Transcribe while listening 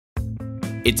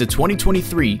It's a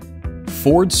 2023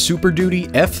 Ford Super Duty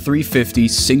F-350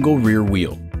 single rear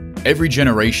wheel. Every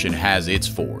generation has its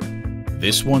Ford.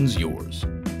 This one's yours.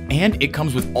 And it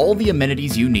comes with all the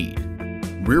amenities you need.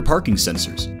 Rear parking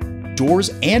sensors,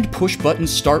 doors and push-button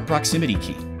start proximity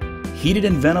key, heated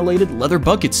and ventilated leather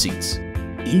bucket seats,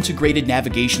 integrated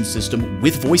navigation system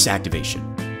with voice activation,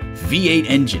 V8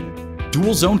 engine,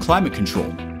 dual zone climate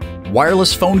control,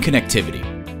 wireless phone connectivity,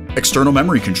 external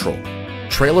memory control,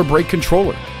 trailer brake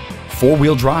controller,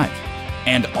 four-wheel drive,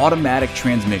 and automatic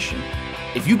transmission.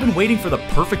 If you've been waiting for the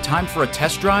perfect time for a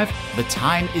test drive, the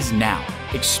time is now.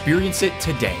 Experience it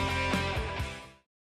today.